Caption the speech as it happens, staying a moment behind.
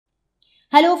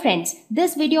Hello friends,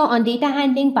 this video on data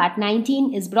handling part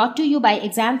 19 is brought to you by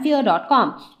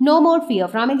examfear.com. No more fear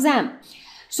from exam.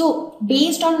 So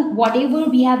based on whatever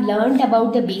we have learned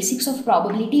about the basics of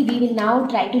probability, we will now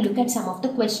try to look at some of the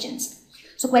questions.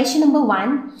 So question number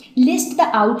 1, list the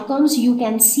outcomes you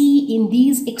can see in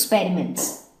these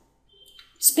experiments.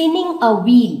 Spinning a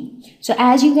wheel. So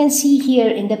as you can see here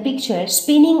in the picture,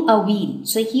 spinning a wheel.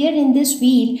 So here in this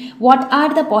wheel, what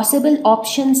are the possible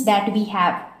options that we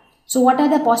have? So what are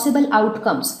the possible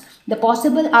outcomes? The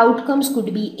possible outcomes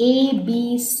could be A,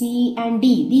 B, C and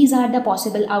D. These are the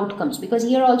possible outcomes because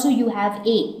here also you have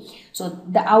A. So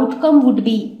the outcome would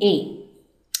be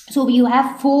A. So you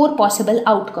have 4 possible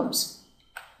outcomes.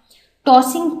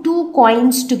 Tossing 2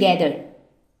 coins together.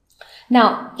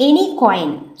 Now any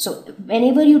coin, so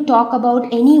whenever you talk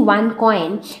about any one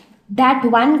coin, that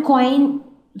one coin,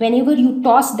 whenever you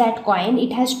toss that coin,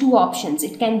 it has 2 options.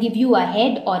 It can give you a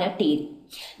head or a tail.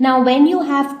 Now when you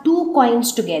have 2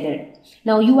 coins together,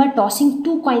 now you are tossing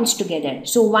 2 coins together.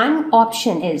 So one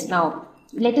option is, now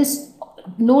let us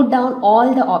note down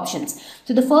all the options.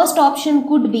 So the first option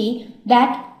could be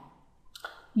that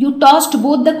you tossed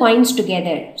both the coins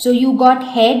together. So you got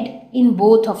head in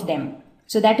both of them.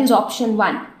 So that is option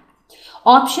 1.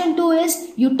 Option 2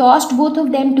 is you tossed both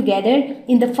of them together.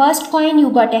 In the first coin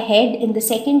you got a head, in the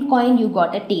second coin you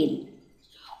got a tail.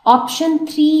 Option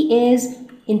 3 is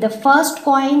in the first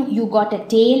coin you got a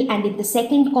tail and in the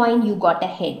second coin you got a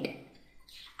head.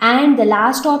 And the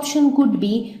last option could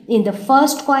be in the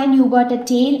first coin you got a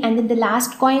tail and in the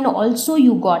last coin also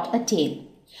you got a tail.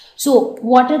 So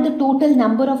what are the total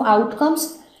number of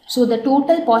outcomes? So the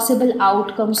total possible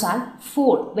outcomes are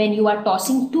 4 when you are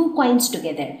tossing 2 coins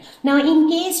together. Now in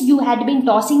case you had been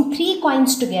tossing 3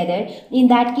 coins together, in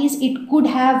that case it could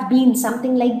have been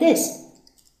something like this.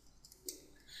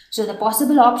 So the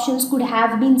possible options could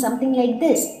have been something like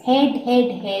this: head,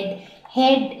 head, head,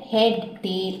 head, head,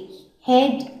 tail,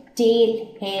 head,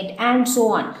 tail, head, and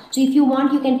so on. So if you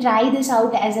want, you can try this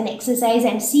out as an exercise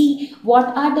and see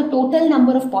what are the total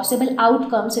number of possible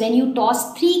outcomes when you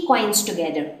toss 3 coins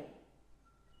together.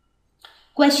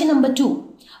 Question number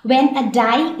 2. When a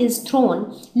die is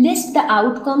thrown, list the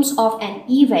outcomes of an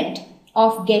event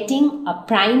of getting a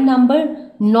prime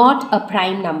number, not a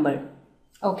prime number.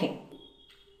 Okay.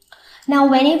 Now,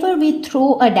 whenever we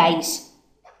throw a dice,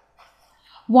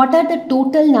 what are the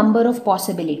total number of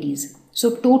possibilities?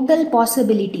 So, total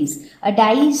possibilities. With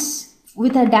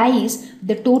a dice,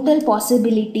 the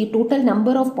total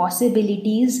number of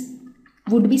possibilities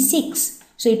would be 6.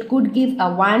 So, it could give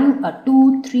a 1, a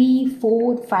 2, 3,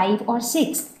 4, 5 or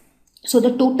 6. So,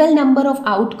 the total number of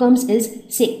outcomes is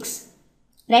 6.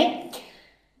 Right?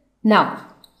 Now,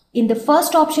 in the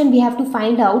first option, we have to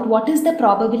find out what is the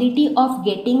probability of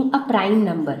getting a prime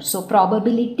number. So,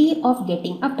 probability of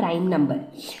getting a prime number.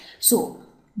 So,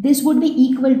 this would be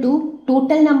equal to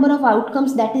total number of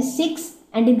outcomes, that is 6.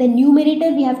 And in the numerator,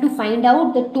 we have to find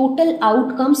out the total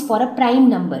outcomes for a prime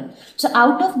number. So,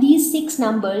 out of these 6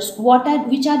 numbers,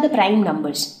 which are the prime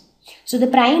numbers? So, the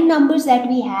prime numbers that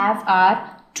we have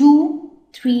are 2,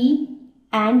 3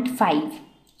 and 5.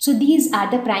 So these are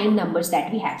the prime numbers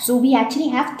that we have. So we actually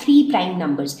have 3 prime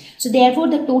numbers. So therefore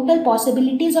the total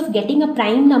possibilities of getting a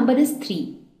prime number is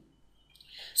 3.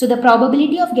 So the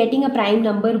probability of getting a prime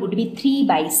number would be 3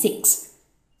 by 6.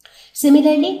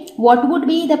 Similarly, what would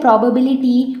be the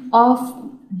probability of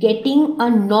getting a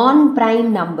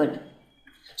non-prime number?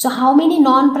 So how many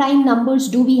non-prime numbers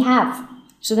do we have?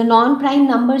 So the non-prime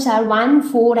numbers are 1,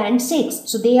 4 and 6.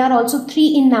 So they are also 3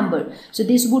 in number. So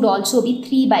this would also be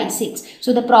 3 by 6.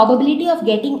 So the probability of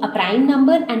getting a prime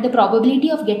number and the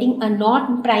probability of getting a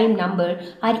non-prime number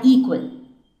are equal.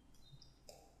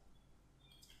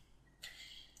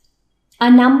 A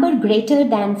number greater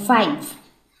than 5.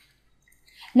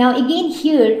 Now again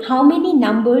here, how many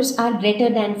numbers are greater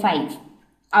than 5?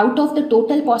 Out of the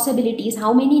total possibilities,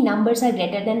 how many numbers are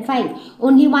greater than 5?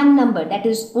 Only one number, that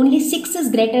is only 6 is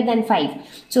greater than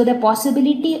 5. So the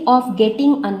possibility of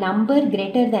getting a number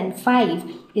greater than 5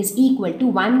 is equal to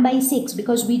 1 by 6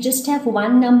 because we just have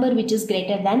one number which is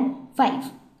greater than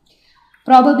 5.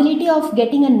 Probability of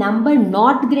getting a number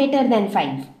not greater than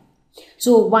 5.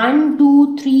 So 1,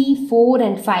 2, 3, 4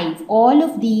 and 5, all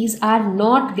of these are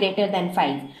not greater than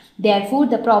 5. Therefore,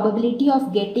 the probability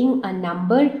of getting a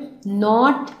number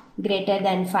not greater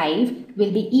than 5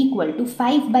 will be equal to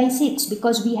 5 by 6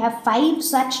 because we have 5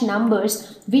 such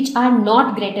numbers which are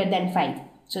not greater than 5.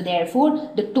 So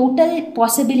therefore, the total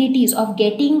possibilities of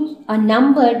getting a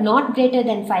number not greater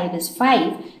than 5 is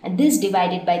 5 and this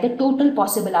divided by the total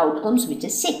possible outcomes which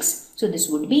is 6. So this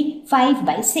would be 5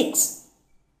 by 6.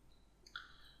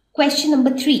 Question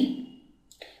number 3.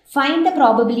 Find the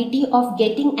probability of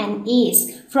getting an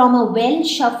ace from a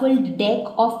well-shuffled deck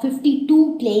of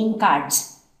 52 playing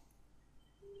cards.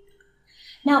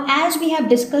 Now, as we have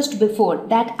discussed before,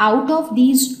 that out of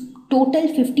these total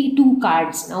 52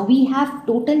 cards, now we have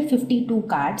total 52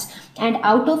 cards, and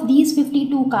out of these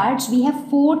 52 cards, we have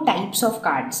 4 types of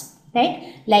cards,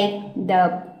 right? Like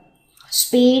the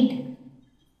spade,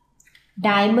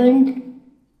 diamond,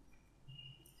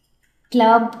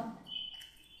 club,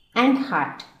 and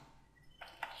heart.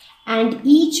 And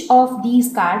each of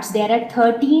these cards, there are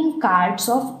 13 cards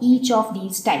of each of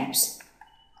these types.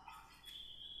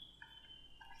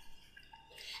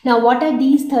 Now, what are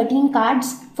these 13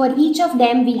 cards? For each of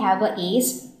them, we have an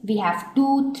ace. We have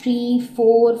 2, 3,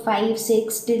 4, 5,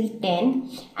 6 till 10.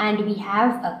 And we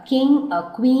have a king,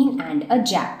 a queen, and a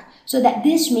jack. So that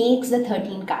this makes the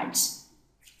 13 cards.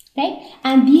 Right?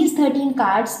 And these 13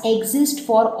 cards exist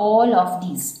for all of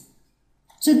these.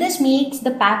 So this makes the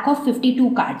pack of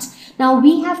 52 cards. Now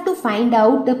we have to find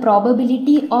out the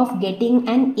probability of getting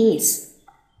an ace.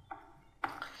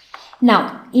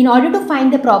 Now, in order to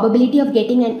find the probability of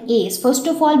getting an ace, first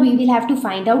of all, we will have to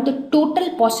find out the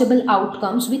total possible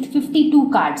outcomes with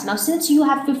 52 cards. Now, since you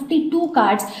have 52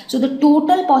 cards, so the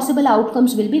total possible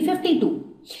outcomes will be 52.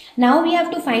 Now we have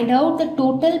to find out the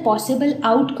total possible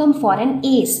outcome for an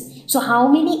ace. So how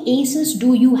many aces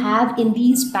do you have in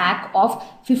these pack of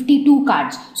 52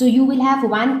 cards? So you will have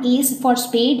one ace for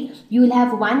spade, you will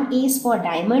have one ace for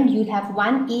diamond, you will have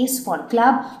one ace for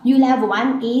club, you will have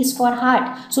one ace for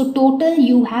heart. So total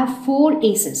you have 4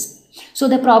 aces. So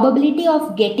the probability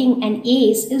of getting an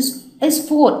ace is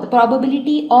 4. The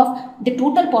probability of the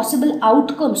total possible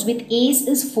outcomes with ace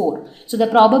is 4. So the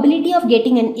probability of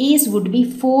getting an ace would be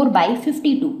 4 by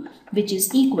 52, which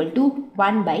is equal to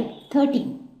 1 by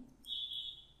 13.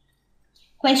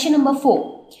 Question number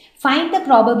 4. Find the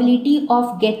probability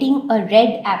of getting a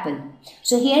red apple.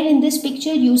 So here in this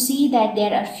picture you see that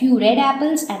there are few red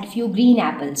apples and few green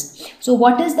apples. So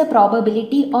what is the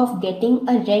probability of getting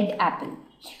a red apple?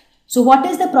 So what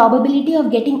is the probability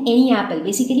of getting any apple?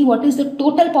 Basically, what is the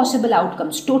total possible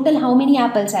outcomes? Total how many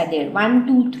apples are there?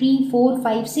 1, 2, 3, 4,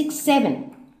 5, 6,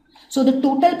 7. So the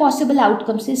total possible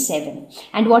outcomes is 7.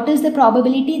 And what is the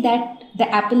probability that the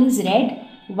apple is red?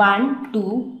 1,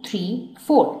 2, 3,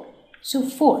 4. So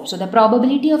 4. So the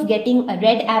probability of getting a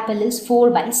red apple is 4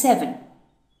 by 7.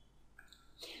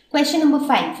 Question number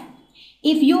 5.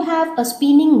 If you have a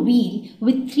spinning wheel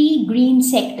with 3 green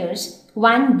sectors,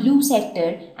 1 blue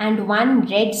sector and 1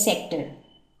 red sector,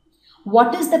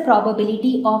 what is the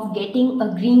probability of getting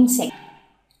a green sector?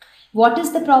 What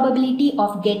is the probability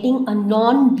of getting a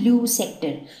non-blue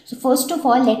sector? So first of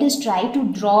all, let us try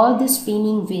to draw the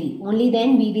spinning wheel. Only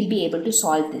then we will be able to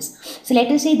solve this. So let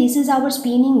us say this is our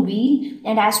spinning wheel,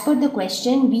 and as per the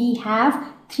question, we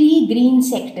have 3 green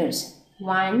sectors.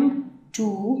 1,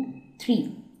 2,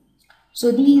 3.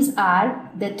 So these are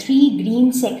the 3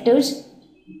 green sectors.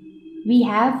 We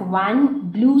have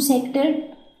 1 blue sector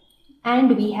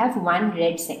and we have 1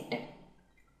 red sector.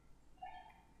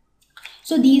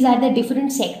 So these are the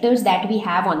different sectors that we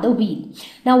have on the wheel.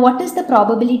 Now what is the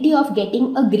probability of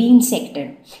getting a green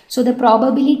sector? So the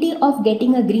probability of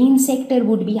getting a green sector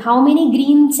would be how many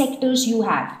green sectors you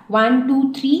have? 1,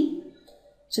 2, 3.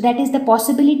 So that is the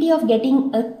possibility of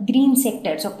getting a green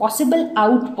sector. So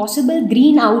possible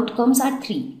green outcomes are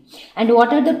 3. And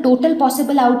what are the total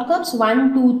possible outcomes?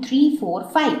 1, 2, 3, 4,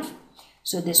 5.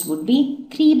 So this would be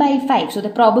 3 by 5. So the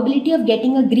probability of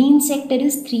getting a green sector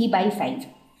is 3 by 5.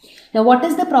 Now, what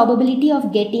is the probability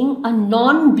of getting a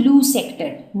non-blue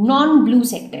sector? Non-blue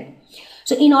sector.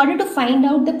 So, in order to find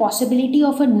out the possibility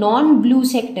of a non-blue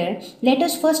sector, let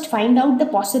us first find out the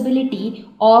possibility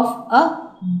of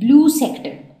a blue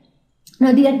sector.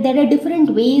 Now, there are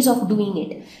different ways of doing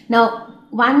it. Now,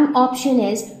 one option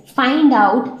is find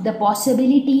out the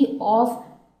possibility of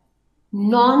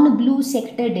non-blue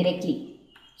sector directly.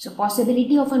 So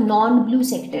possibility of a non-blue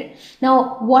sector.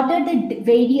 Now, what are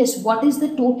what is the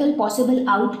total possible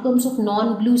outcomes of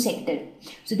non-blue sector?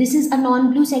 So this is a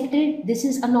non-blue sector, this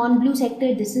is a non-blue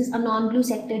sector, this is a non-blue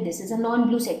sector, this is a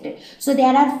non-blue sector. So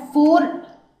there are 4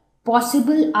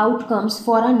 possible outcomes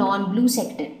for a non-blue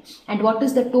sector. And what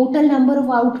is the total number of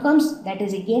outcomes? That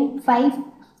is again 5.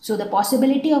 So the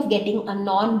possibility of getting a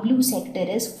non-blue sector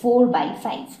is 4 by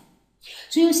 5.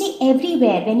 So you see,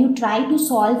 everywhere when you try to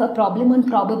solve a problem on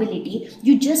probability,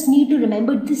 you just need to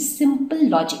remember this simple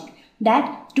logic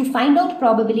that to find out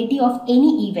probability of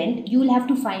any event, you will have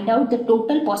to find out the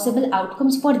total possible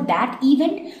outcomes for that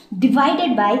event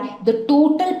divided by the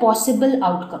total possible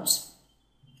outcomes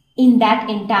in that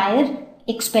entire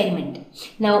experiment.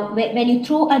 Now, when you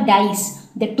throw a dice,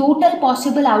 the total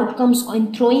possible outcomes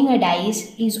in throwing a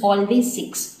dice is always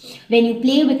 6. When you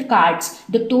play with cards,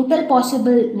 the total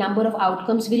possible number of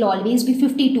outcomes will always be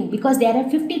 52 because there are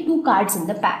 52 cards in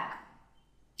the pack.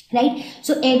 Right?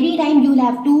 So every time you'll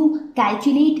have to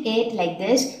calculate it like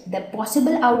this, the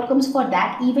possible outcomes for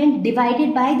that event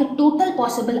divided by the total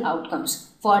possible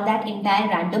outcomes for that entire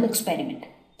random experiment.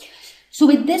 So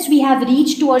with this, we have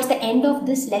reached towards the end of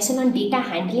this lesson on data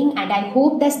handling, and I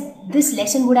hope that this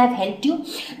lesson would have helped you.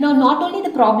 Now, not only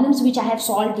the problems which I have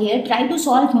solved here, try to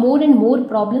solve more and more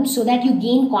problems so that you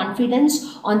gain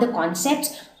confidence on the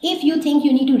concepts. If you think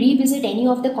you need to revisit any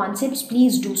of the concepts,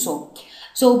 please do so.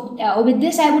 So with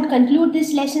this, I would conclude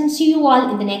this lesson. See you all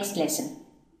in the next lesson.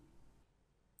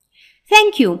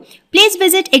 Thank you. Please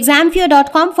visit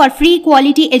examfear.com for free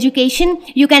quality education.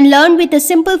 You can learn with a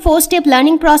simple 4-step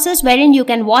learning process wherein you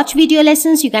can watch video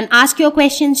lessons, you can ask your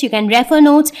questions, you can refer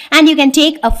notes, and you can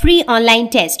take a free online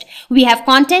test. We have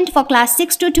content for class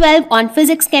 6 to 12 on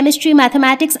physics, chemistry,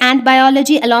 mathematics, and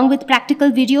biology along with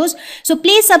practical videos. So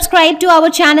please subscribe to our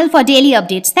channel for daily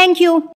updates. Thank you.